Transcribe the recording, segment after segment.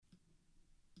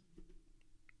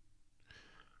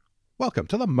Welcome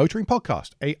to the Motoring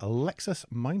Podcast, a Lexus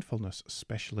Mindfulness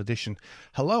Special Edition.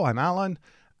 Hello, I'm Alan,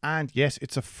 and yes,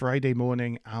 it's a Friday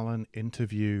morning Alan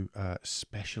interview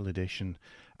special edition.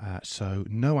 So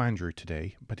no Andrew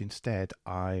today, but instead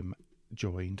I'm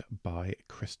joined by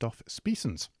Christoph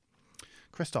Spiessens.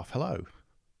 Christoph, hello.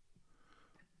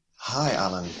 Hi,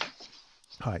 Alan.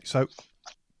 Hi. So,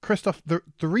 Christoph, the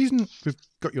reason we've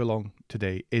got you along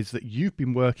today is that you've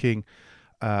been working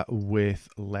with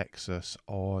Lexus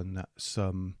on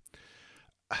some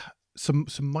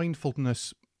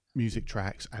mindfulness music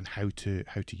tracks and how to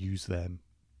use them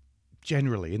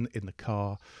generally in the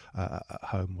car, at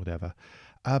home, whatever.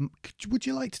 Would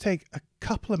you like to take a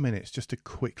couple of minutes just to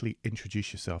quickly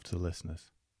introduce yourself to the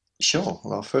listeners? Sure.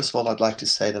 Well, first of all, I'd like to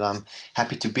say that I'm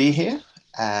happy to be here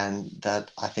and that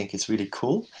I think it's really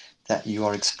cool that you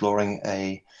are exploring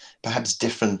a perhaps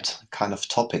different kind of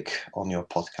topic on your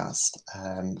podcast.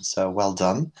 So well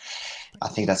done. I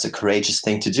think that's a courageous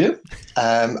thing to do.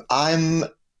 I'm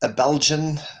a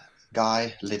Belgian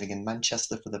guy living in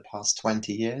Manchester for the past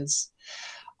 20 years.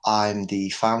 I'm the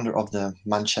founder of the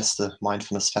Manchester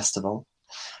Mindfulness Festival.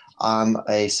 I'm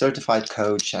a certified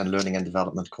coach and learning and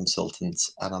development consultant,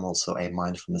 and I'm also a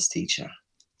mindfulness teacher.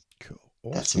 Cool.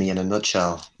 Awesome. That's me in a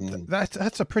nutshell.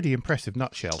 That's a pretty impressive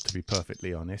nutshell, to be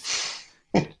perfectly honest.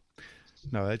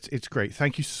 No, it's great.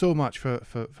 Thank you so much for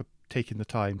taking the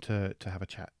time to have a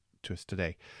chat to us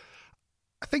today.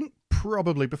 I think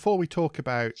probably before we talk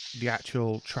about the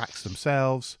actual tracks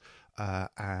themselves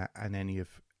and any of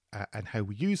and how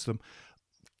we use them,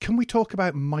 can we talk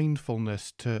about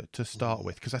mindfulness to start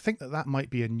with? Because I think that might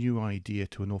be a new idea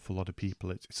to an awful lot of people.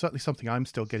 It's certainly something I'm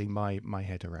still getting my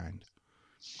head around.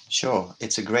 Sure.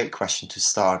 It's a great question to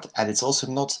start. And it's also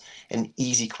not an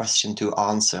easy question to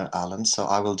answer, Alan. So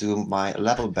I will do my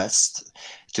level best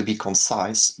to be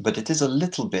concise. But it is a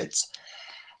little bit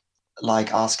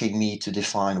like asking me to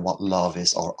define what love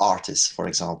is or art is, for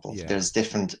example. Yeah. There's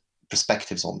different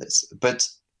perspectives on this. But,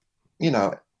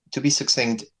 to be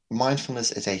succinct,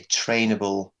 mindfulness is a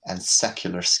trainable and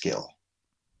secular skill.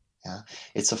 Yeah,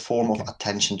 it's a form of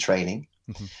attention training,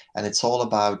 and it's all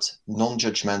about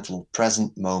non-judgmental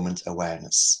present moment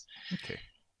awareness. Okay.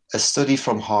 A study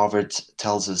from Harvard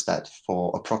tells us that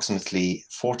for approximately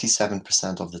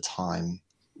 47% of the time,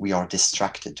 we are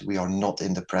distracted. We are not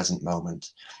in the present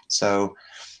moment. So,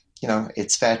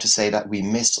 it's fair to say that we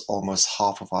miss almost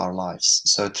half of our lives.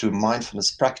 So through mindfulness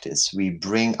practice, we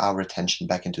bring our attention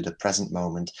back into the present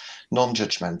moment,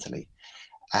 non-judgmentally.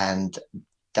 And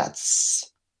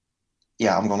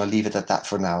I'm going to leave it at that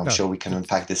for now. I'm sure we can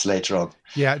unpack this later on.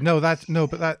 Yeah,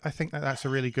 but I think that's a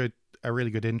really good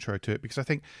intro to it, because I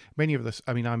think many of us,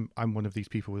 I mean, I'm one of these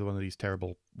people with one of these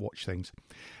terrible watch things.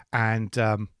 And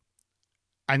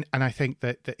I think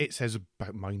that it says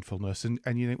about mindfulness and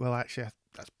you think, well, actually,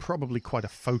 that's probably quite a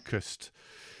focused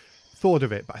thought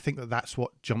of it, but I think that's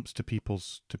what jumps to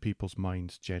people's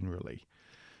minds generally.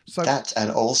 So that,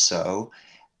 and also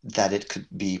that it could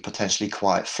be potentially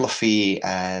quite fluffy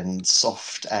and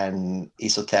soft and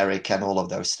esoteric and all of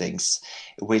those things,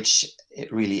 which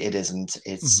it isn't.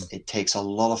 It takes a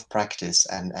lot of practice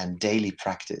and daily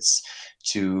practice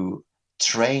to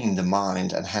train the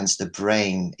mind and hence the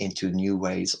brain into new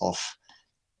ways of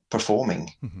performing.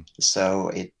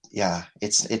 So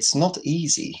it's not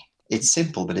easy. It's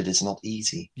simple, but it is not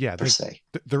easy. Yeah, per se.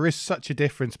 There is such a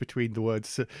difference between the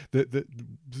words that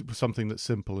something that's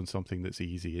simple and something that's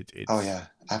easy. It's, oh yeah,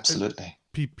 absolutely.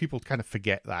 People kind of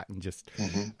forget that and just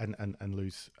and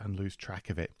lose track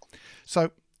of it.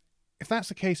 So, if that's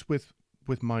the case with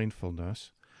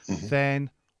mindfulness,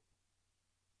 then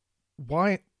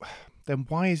why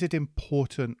is it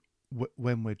important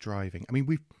when we're driving? I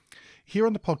mean, here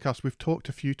on the podcast we've talked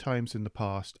a few times in the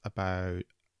past about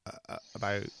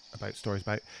stories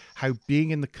about how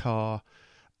being in the car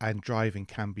and driving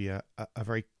can be a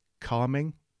very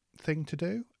calming thing to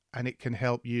do, and it can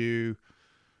help you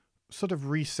sort of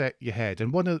reset your head.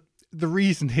 And one of the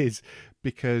reason is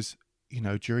because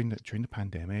during the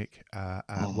pandemic,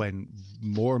 when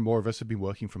more and more of us have been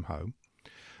working from home,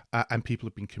 and people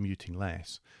have been commuting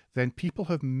less, then people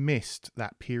have missed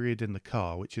that period in the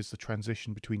car, which is the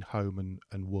transition between home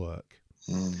and work.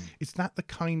 Is that the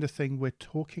kind of thing we're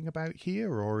talking about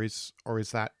here, or is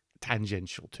that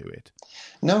tangential to it?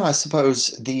 No, I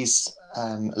suppose these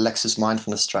Lexus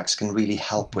mindfulness tracks can really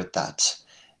help with that.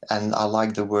 And I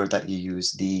like the word that you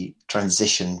use, the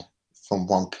transition from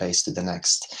one place to the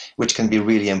next, which can be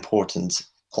really important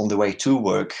on the way to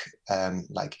work,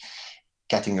 like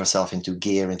getting yourself into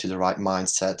gear, into the right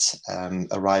mindset,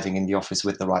 arriving in the office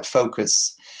with the right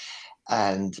focus.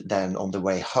 And then on the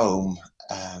way home,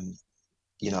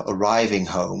 arriving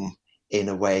home in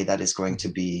a way that is going to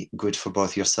be good for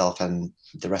both yourself and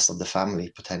the rest of the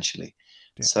family potentially.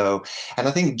 Yeah. So, and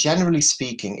I think generally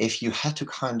speaking, if you had to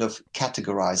kind of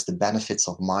categorize the benefits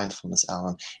of mindfulness,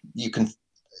 Alan, you can,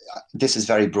 this is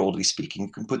very broadly speaking,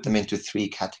 you can put them into three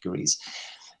categories: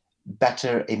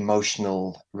 better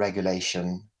emotional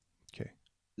regulation, Okay.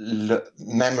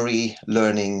 memory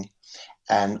learning,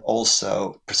 and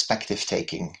also perspective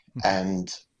taking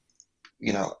and,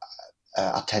 you know,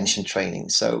 attention training.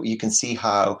 So you can see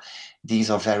how these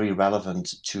are very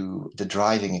relevant to the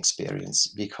driving experience,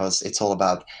 because it's all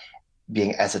about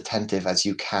being as attentive as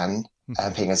you can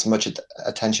and paying as much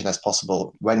attention as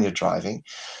possible when you're driving,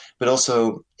 but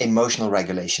also emotional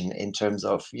regulation in terms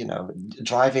of, you know,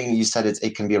 driving. You said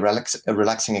it can be a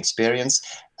relaxing experience.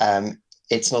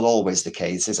 It's not always the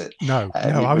case, is it? No,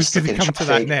 I was going to come to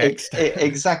that next.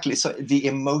 Exactly. So the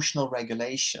emotional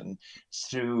regulation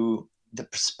through the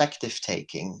perspective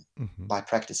taking by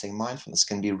practicing mindfulness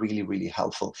can be really, really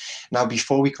helpful. Now,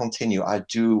 before we continue, I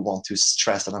do want to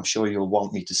stress, and I'm sure you'll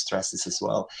want me to stress this as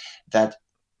well, that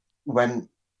when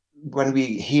we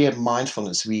hear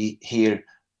mindfulness,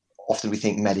 often we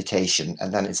think meditation,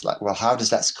 and then it's like, well, how does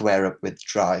that square up with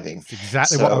driving? That's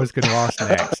exactly what I was going to ask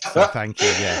next. So thank you.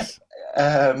 Yes.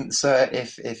 So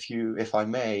if I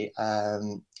may,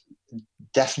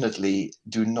 definitely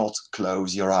do not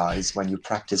close your eyes when you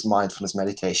practice mindfulness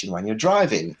meditation when you're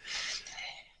driving.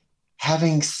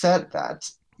 Having said that,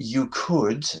 you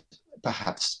could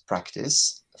perhaps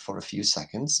practice for a few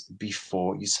seconds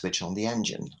before you switch on the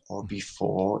engine or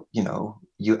before, you know,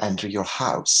 you enter your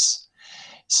house.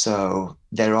 So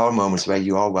there are moments where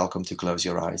you are welcome to close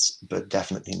your eyes, but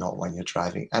definitely not when you're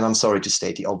driving. And I'm sorry to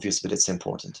state the obvious, but it's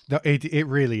important. No, it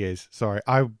really is. Sorry,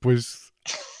 I was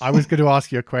going to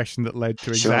ask you a question that led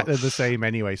to exactly the same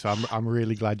anyway. So I'm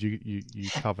really glad you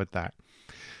covered that.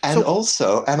 And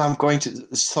also, and I'm going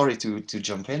to, sorry to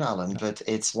jump in, Alan, but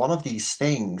it's one of these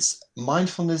things.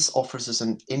 Mindfulness offers us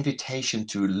an invitation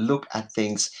to look at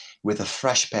things with a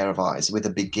fresh pair of eyes, with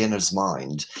a beginner's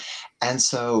mind. And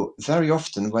so very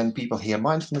often when people hear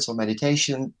mindfulness or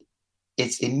meditation,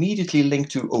 it's immediately linked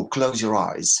to, oh, close your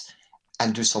eyes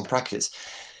and do some practice.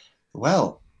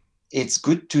 Well, it's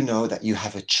good to know that you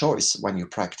have a choice when you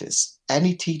practice.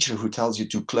 Any teacher who tells you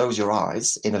to close your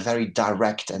eyes in a very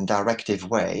direct and directive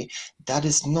way, that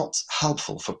is not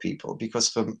helpful for people, because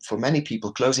for many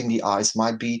people, closing the eyes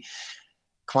might be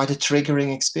quite a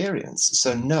triggering experience.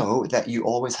 So know that you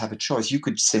always have a choice. You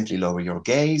could simply lower your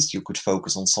gaze. You could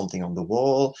focus on something on the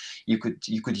wall. You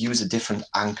could use a different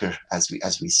anchor, as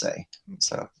we say.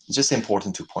 So it's just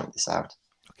important to point this out.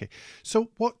 Okay. So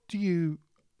what do you...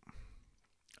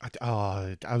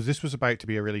 this was about to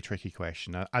be a really tricky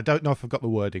question. I don't know if I've got the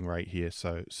wording right here,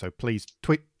 so please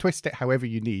twist it however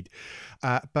you need.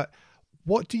 But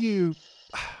what do you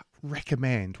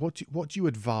recommend? What do you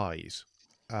advise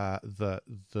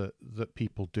that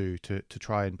people do to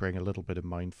try and bring a little bit of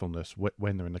mindfulness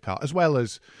when they're in the car, as well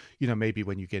as, you know, maybe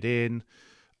when you get in?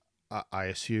 I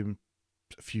assume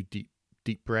a few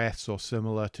deep breaths or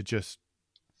similar to just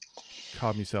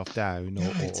calm yourself down,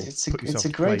 or it's a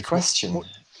great question.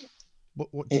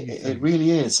 What do you think? It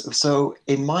really is. So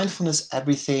in mindfulness,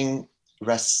 everything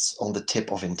rests on the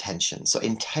tip of intention. So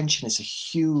intention is a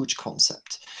huge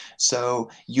concept. So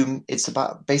it's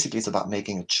about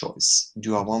making a choice.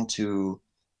 Do I want to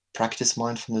practice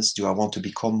mindfulness? Do I want to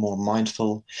become more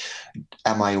mindful?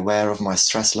 Am I aware of my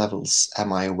stress levels?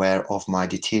 Am I aware of my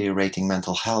deteriorating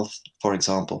mental health, for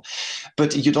example?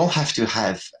 But you don't have to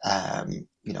have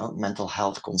mental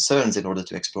health concerns in order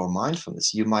to explore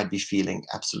mindfulness. You might be feeling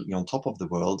absolutely on top of the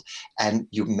world, and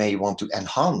you may want to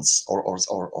enhance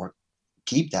or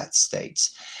keep that state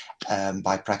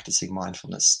by practicing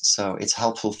mindfulness. So it's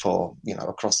helpful for,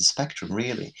 across the spectrum,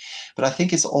 really. But I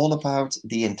think it's all about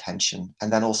the intention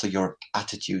and then also your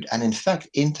attitude. And in fact,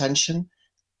 intention,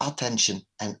 attention,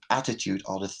 and attitude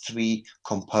are the three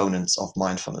components of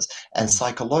mindfulness. And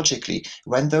psychologically,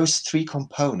 when those three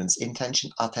components, intention,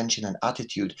 attention, and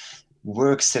attitude,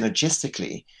 work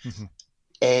synergistically,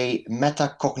 a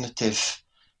metacognitive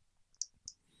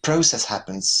process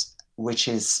happens, which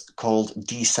is called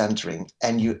decentering.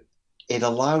 And it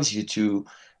allows you to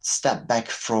step back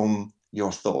from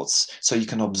your thoughts. So you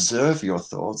can observe your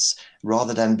thoughts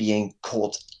rather than being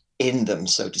caught in them,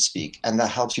 so to speak. And that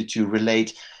helps you to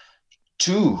relate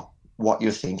to what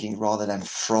you're thinking rather than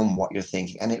from what you're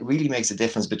thinking. And it really makes a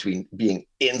difference between being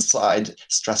inside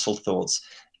stressful thoughts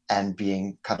and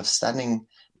being kind of standing,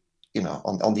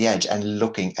 on the edge and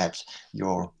looking at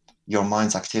your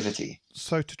mind's activity.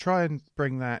 So to try and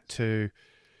bring that to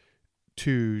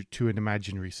an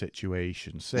imaginary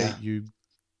situation, say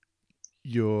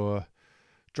you're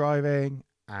driving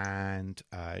and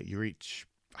you reach,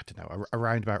 I don't know, a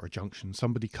roundabout or a junction.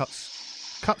 Somebody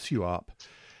cuts you up.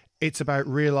 It's about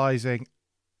realizing,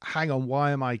 hang on,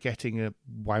 why am I getting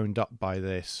wound up by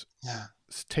this? Yeah.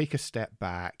 Take a step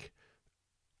back,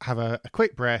 have a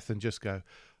quick breath, and just go.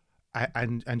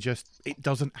 And just, it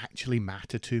doesn't actually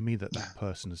matter to me that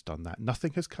person has done that.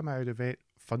 Nothing has come out of it.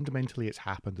 Fundamentally, it's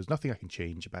happened. There's nothing I can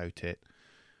change about it.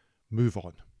 Move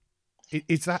on.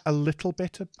 Is that a little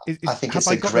bit of? I think it's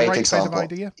a great example.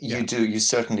 Kind of idea? You do, you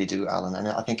certainly do, Alan, and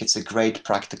I think it's a great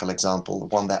practical example,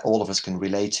 one that all of us can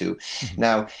relate to. Mm-hmm.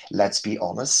 Now, let's be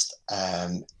honest.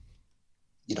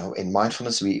 In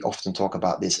mindfulness, we often talk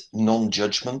about this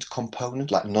non-judgment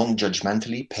component, like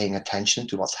non-judgmentally paying attention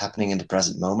to what's happening in the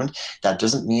present moment. That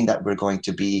doesn't mean that we're going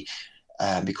to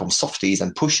become softies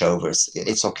and pushovers.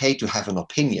 It's okay to have an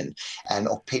opinion, and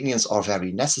opinions are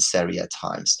very necessary at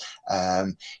times.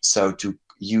 So to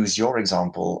use your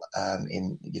example at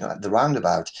the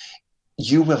roundabout,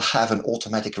 you will have an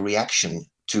automatic reaction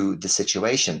to the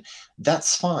situation.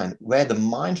 That's fine. Where the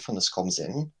mindfulness comes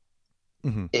in,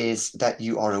 mm-hmm. is that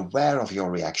you are aware of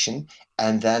your reaction,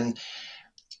 and then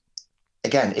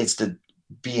again, it's the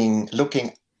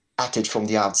looking at it from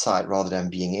the outside rather than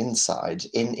being inside,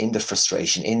 in the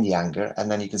frustration, in the anger, and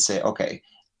then you can say, okay,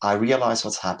 I realize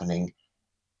what's happening.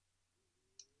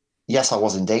 Yes, I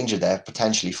was in danger there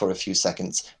potentially for a few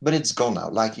seconds, but it's gone now,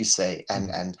 like you say,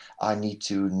 and I need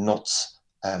to not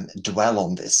dwell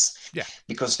on this. Yeah.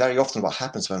 Because very often what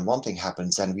happens when one thing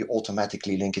happens, then we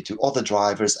automatically link it to other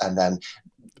drivers, and then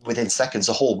within seconds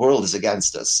the whole world is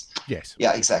against us. Yes.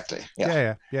 Yeah, exactly.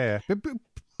 Yeah. But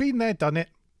been there, done it,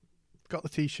 got the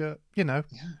t-shirt, Yeah.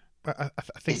 I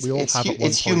think we all have it.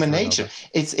 It's human nature.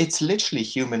 It's literally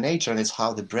human nature, and it's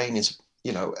how the brain is,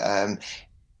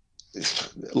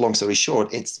 long story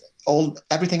short,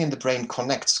 everything in the brain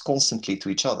connects constantly to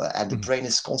each other, and the brain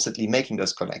is constantly making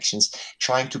those connections,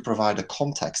 trying to provide a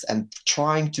context and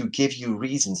trying to give you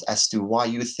reasons as to why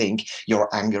you think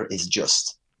your anger is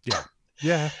just.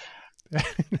 Yeah.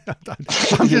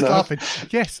 I'm just laughing.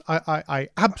 Yes, I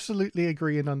absolutely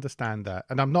agree and understand that,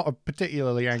 and I'm not a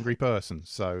particularly angry person,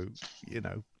 so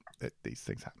these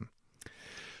things happen.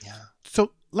 Yeah.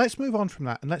 So let's move on from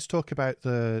that, and let's talk about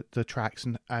the tracks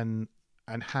and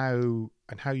how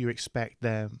you expect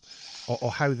them,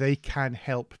 or how they can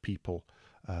help people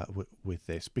with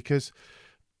this. Because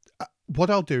what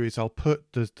I'll do is I'll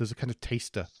put there's a kind of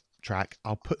taster track.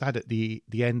 I'll put that at the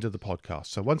end of the podcast.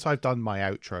 So once I've done my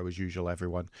outro, as usual,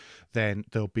 everyone, then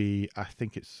there'll be, I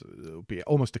think it'll be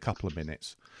almost a couple of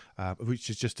minutes, which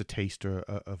is just a taster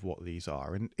of what these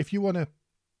are. And if you want to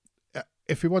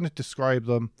describe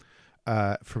them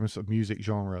from a sort of music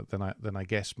genre, then I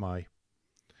guess my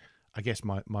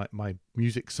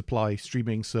music supply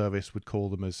streaming service would call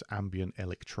them as ambient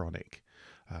electronic.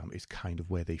 Is kind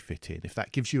of where they fit in, if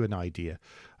that gives you an idea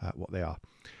what they are.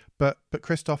 But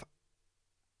Christoph,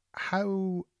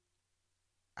 how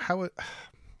I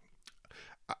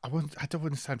don't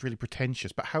want to sound really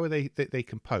pretentious, but how are they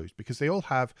composed? Because they all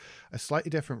have a slightly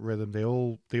different rhythm. They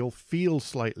all feel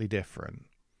slightly different.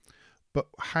 But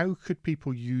how could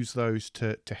people use those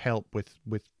to help with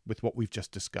what we've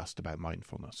just discussed about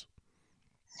mindfulness?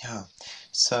 Yeah.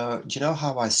 So do you know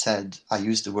how I said I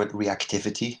used the word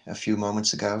reactivity a few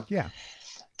moments ago? Yeah.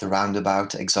 The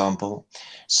roundabout example.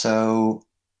 So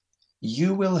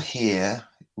you will hear,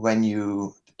 when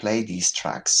you play these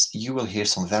tracks, you will hear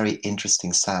some very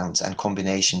interesting sounds and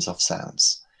combinations of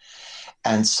sounds.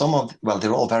 And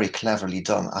they're all very cleverly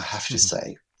done, I have to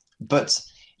say. But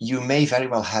you may very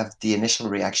well have the initial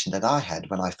reaction that I had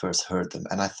when I first heard them.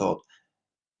 And I thought,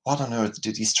 what on earth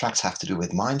do these tracks have to do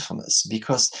with mindfulness?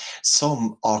 Because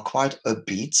some are quite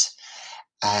upbeat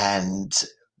and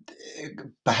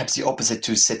perhaps the opposite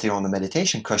to sitting on a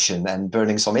meditation cushion and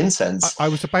burning some incense. I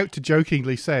was about to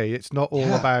jokingly say it's not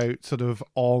all about sort of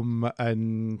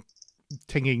and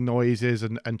tinging noises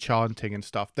and chanting and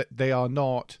stuff. That they are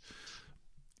not.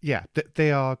 Yeah,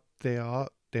 they are,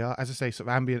 as I say, sort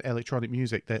of ambient electronic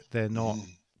music. That they're not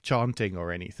chanting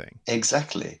or anything.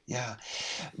 Exactly. Yeah.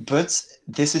 But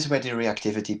this is where the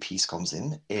reactivity piece comes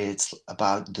in. It's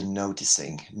about the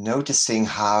noticing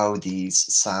how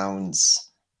these sounds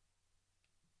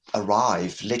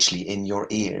arrive literally in your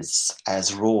ears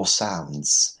as raw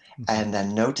sounds, and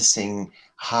then noticing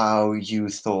how you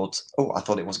thought, I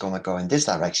thought it was going to go in this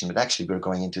direction, but actually we're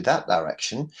going into that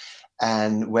direction.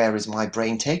 And where is my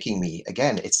brain taking me?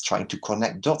 Again, it's trying to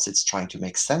connect dots. It's trying to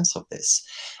make sense of this.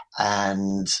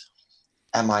 And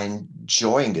am I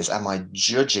enjoying this? Am I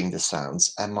judging the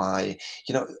sounds? Am I,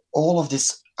 all of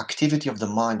this activity of the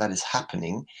mind that is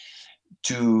happening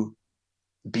to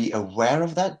be aware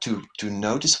of that, to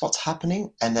notice what's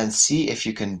happening, and then see if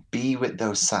you can be with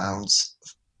those sounds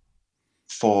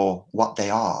for what they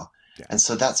are. Yeah. And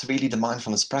so that's really the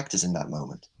mindfulness practice in that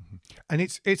moment. And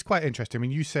it's quite interesting. I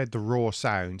mean, you said the raw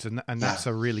sounds, and that's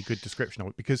a really good description of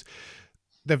it, because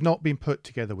they've not been put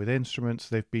together with instruments.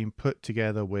 They've been put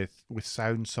together with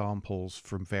sound samples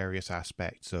from various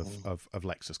aspects of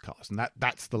Lexus cars, and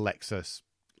that's the Lexus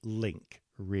link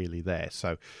really there.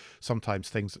 So sometimes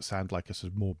things that sound like a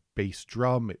sort of more bass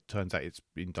drum, it turns out it's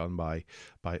been done by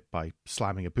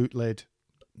slamming a boot lid.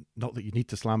 Not that you need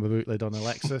to slam a boot lid on a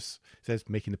Lexus. It says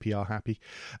making the PR happy.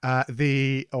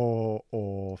 Or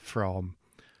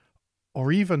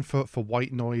even for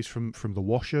white noise from the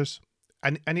washers.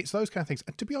 And it's those kind of things.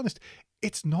 And to be honest,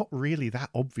 it's not really that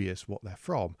obvious what they're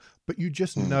from, but you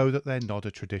just know that they're not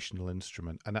a traditional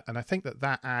instrument. And I think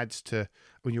that adds to,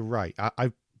 when you're right,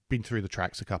 I've been through the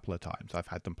tracks a couple of times. I've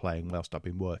had them playing whilst I've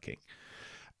been working.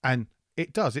 And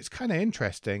it's kind of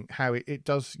interesting how it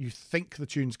does. You think the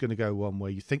tune's going to go one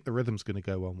way, you think the rhythm's going to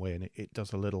go one way, and it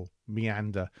does a little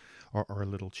meander or a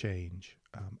little change.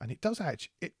 And it does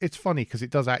actually, it's funny because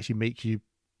it does actually make you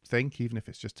think, even if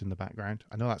it's just in the background.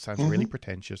 I know that sounds really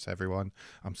pretentious, everyone.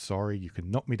 I'm sorry, you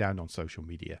can knock me down on social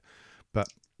media, but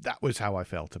that was how I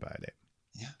felt about it.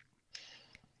 Yeah.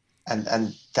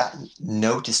 And that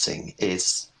noticing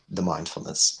is the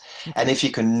mindfulness. And if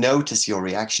you can notice your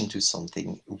reaction to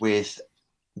something with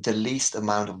the least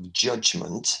amount of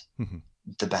judgment,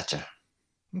 the better.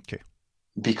 Okay.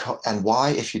 And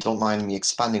why, if you don't mind me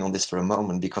expanding on this for a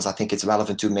moment, because I think it's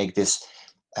relevant to make this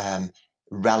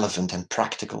relevant and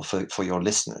practical for your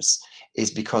listeners, is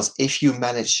because if you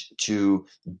manage to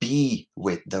be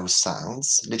with those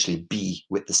sounds, literally be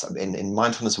with the sound, in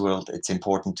mindfulness world, it's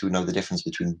important to know the difference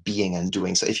between being and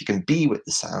doing. So if you can be with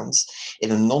the sounds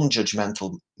in a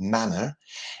non-judgmental manner,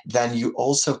 then you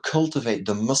also cultivate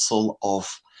the muscle of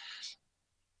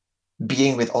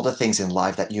being with other things in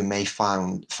life that you may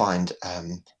find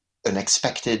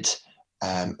unexpected,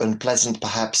 unpleasant,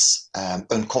 perhaps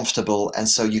uncomfortable. And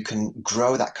so you can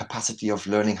grow that capacity of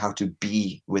learning how to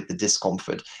be with the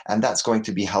discomfort. And that's going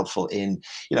to be helpful in,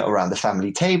 around the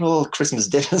family table, Christmas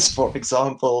dinners, for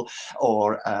example,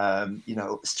 or,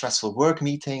 stressful work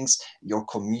meetings, your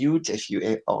commute,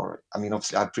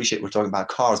 obviously I appreciate we're talking about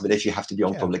cars, but if you have to be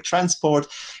on public transport,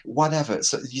 whatever.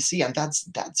 So you see, and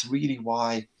that's really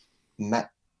why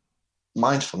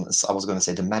mindfulness, I was going to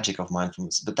say the magic of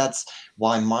mindfulness, but that's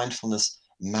why mindfulness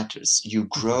matters. You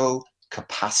grow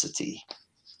capacity.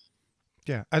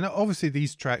 Yeah, and obviously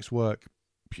these tracks work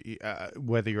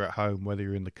whether you're at home, whether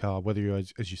you're in the car, whether you're,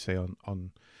 as you say,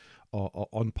 on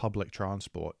public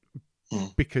transport,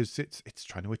 because it's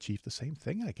trying to achieve the same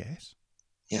thing, I guess.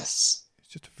 Yes, it's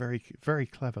just a very, very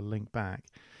clever link back.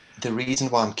 The reason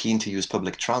why I'm keen to use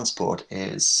public transport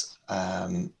is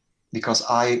because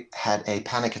I had a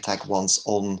panic attack once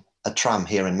on a tram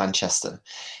here in Manchester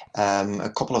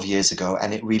a couple of years ago,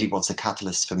 and it really was a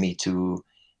catalyst for me to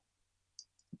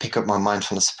pick up my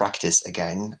mindfulness practice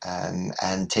again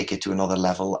and take it to another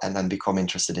level, and then become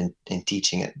interested in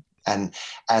teaching it. And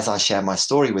as I share my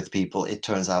story with people, it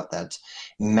turns out that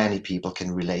many people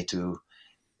can relate to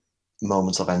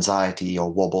moments of anxiety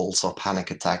or wobbles or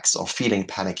panic attacks or feeling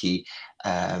panicky,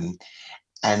 and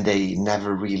they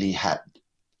never really had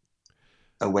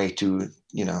a way to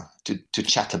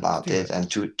chat about it and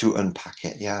to unpack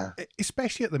it. Yeah,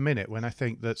 especially at the minute when I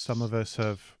think that some of us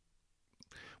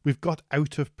we've got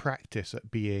out of practice at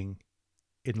being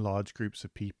in large groups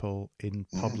of people in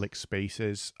public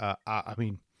spaces. I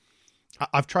mean,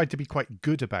 I've tried to be quite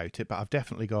good about it, but I've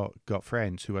definitely got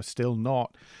friends who are still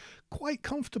not quite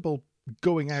comfortable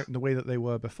going out in the way that they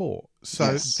were before.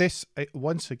 So this,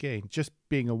 once again, just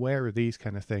being aware of these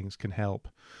kind of things can help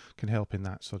in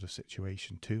that sort of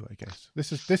situation too, I guess.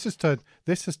 This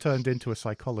has turned into a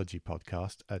psychology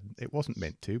podcast, and it wasn't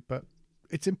meant to, but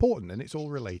it's important and it's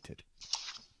all related.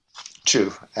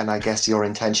 True. And I guess your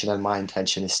intention and my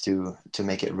intention is to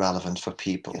make it relevant for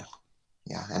people.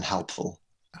 Yeah, and helpful.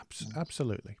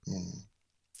 Absolutely.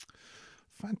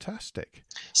 Fantastic.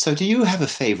 So do you have a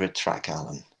favorite track,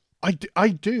 Alan? I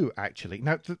do actually.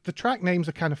 Now, the track names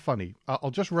are kind of funny.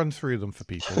 I'll just run through them for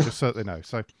people, just so they know.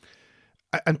 So,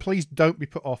 and please don't be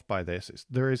put off by this.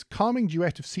 There is Calming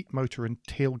Duet of Seat Motor and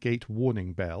Tailgate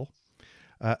Warning Bell,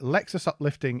 Lexus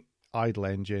Uplifting Idle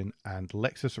Engine, and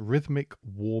Lexus Rhythmic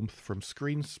Warmth from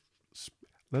Screens.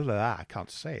 I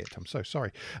can't say it. I'm so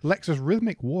sorry. Lexus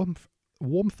Rhythmic Warmth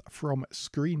from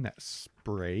Screen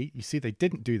Spray. You see, they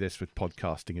didn't do this with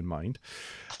podcasting in mind.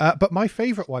 But my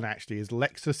favourite one actually is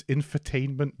Lexus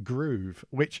Infotainment Groove,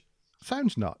 which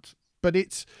sounds nuts. but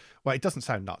it's, well, it doesn't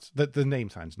sound nuts. The name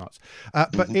sounds nuts,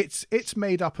 but it's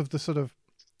made up of the sort of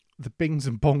the bings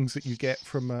and bongs that you get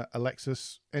from a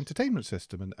Lexus entertainment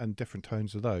system and different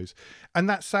tones of those. And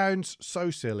that sounds so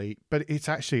silly, but it's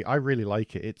actually, I really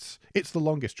like it. It's the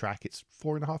longest track. It's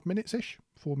 4.5 minutes ish,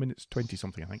 4 minutes 20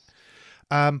 something, I think.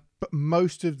 But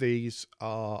most of these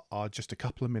are just a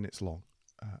couple of minutes long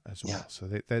as well. Yeah. So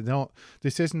they're not,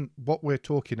 this isn't, what we're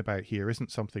talking about here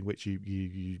isn't something which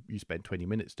you spend 20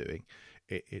 minutes doing.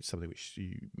 It's something which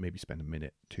you maybe spend a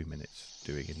minute, 2 minutes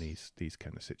doing in these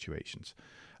kind of situations.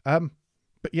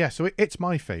 But yeah, so it's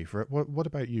my favorite. What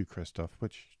about you, Christoph?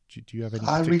 Which do you have any?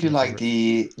 I really like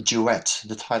the duet,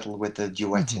 the title with the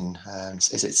duet in.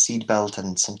 Is it Seatbelt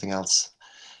and something else?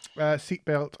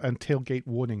 Seatbelt and Tailgate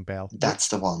Warning Bell. That's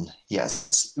the one,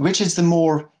 yes. Which is the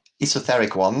more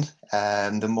esoteric one,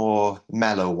 the more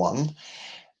mellow one.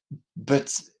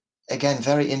 But again,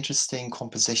 very interesting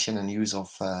composition and use of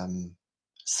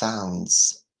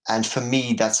sounds. And for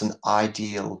me, that's an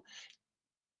ideal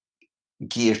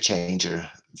gear changer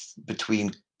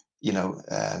between,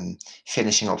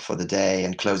 finishing up for the day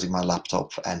and closing my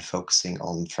laptop and focusing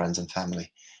on friends and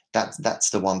family.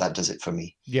 That's the one that does it for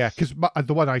me. Yeah, because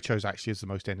the one I chose actually is the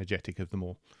most energetic of them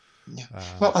all. Yeah.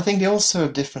 Well, I think they all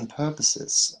serve different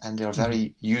purposes, and they are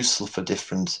very useful for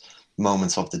different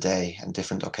moments of the day and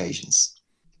different occasions.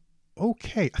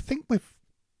 Okay, I think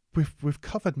we've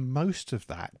covered most of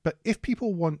that. But if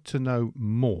people want to know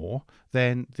more,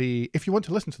 then if you want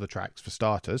to listen to the tracks for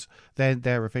starters, then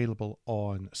they're available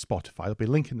on Spotify. There'll be a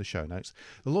link in the show notes.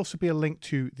 There'll also be a link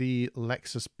to the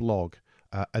Lexus blog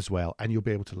as well, and you'll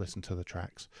be able to listen to the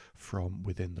tracks from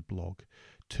within the blog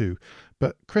too.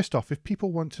 But Christoph, if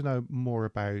people want to know more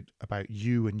about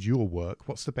you and your work,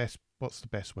 what's the best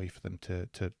way for them to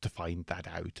find that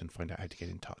out and find out how to get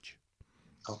in touch?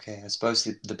 Okay, I suppose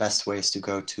the best way is to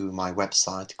go to my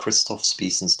website,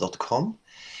 christophspiessens.com,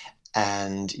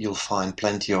 and you'll find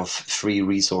plenty of free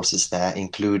resources there,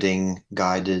 including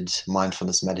guided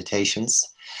mindfulness meditations,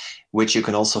 which you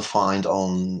can also find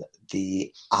on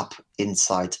the app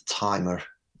Insight Timer.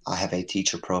 I have a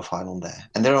teacher profile on there.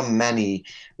 And there are many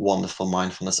wonderful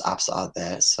mindfulness apps out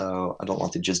there, so I don't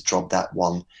want to just drop that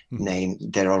one name.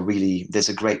 There's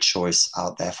a great choice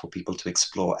out there for people to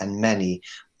explore, and many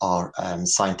are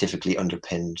scientifically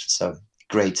underpinned. So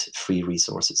great free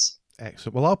resources.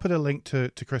 Excellent. Well, I'll put a link to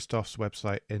Christoph's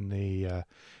website in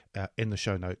the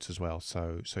show notes as well.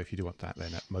 So if you do want that,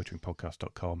 then at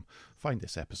motoringpodcast.com, find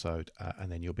this episode,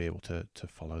 and then you'll be able to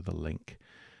follow the link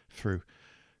through.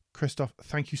 Christoph,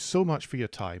 thank you so much for your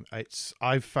time.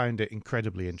 I've found it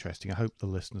incredibly interesting. I hope the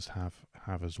listeners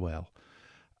have as well.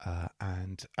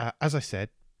 And as I said,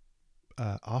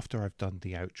 after I've done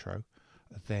the outro,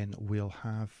 then we'll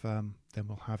have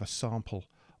a sample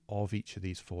of each of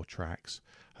these 4 tracks,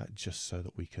 just so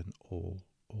that we can all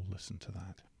listen to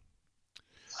that.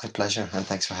 My pleasure, and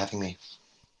thanks for having me.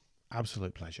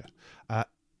 Absolute pleasure.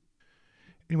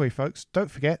 Anyway, folks,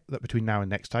 don't forget that between now and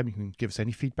next time, you can give us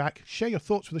any feedback, share your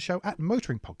thoughts with the show at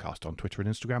Motoring Podcast on Twitter and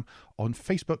Instagram, on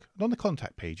Facebook, and on the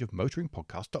contact page of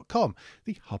motoringpodcast.com,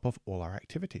 the hub of all our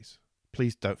activities.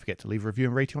 Please don't forget to leave a review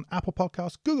and rating on Apple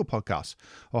Podcasts, Google Podcasts,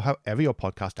 or however your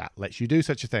podcast app lets you do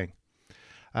such a thing.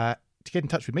 To get in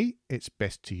touch with me, it's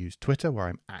best to use Twitter, where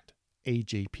I'm at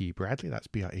AJP Bradley, that's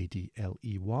Bradley.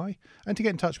 And to get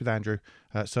in touch with Andrew,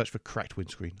 search for Cracked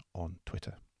Windscreen on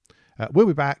Twitter. We'll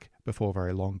be back before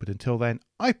very long, but until then,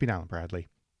 I've been Alan Bradley,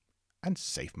 and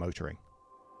safe motoring.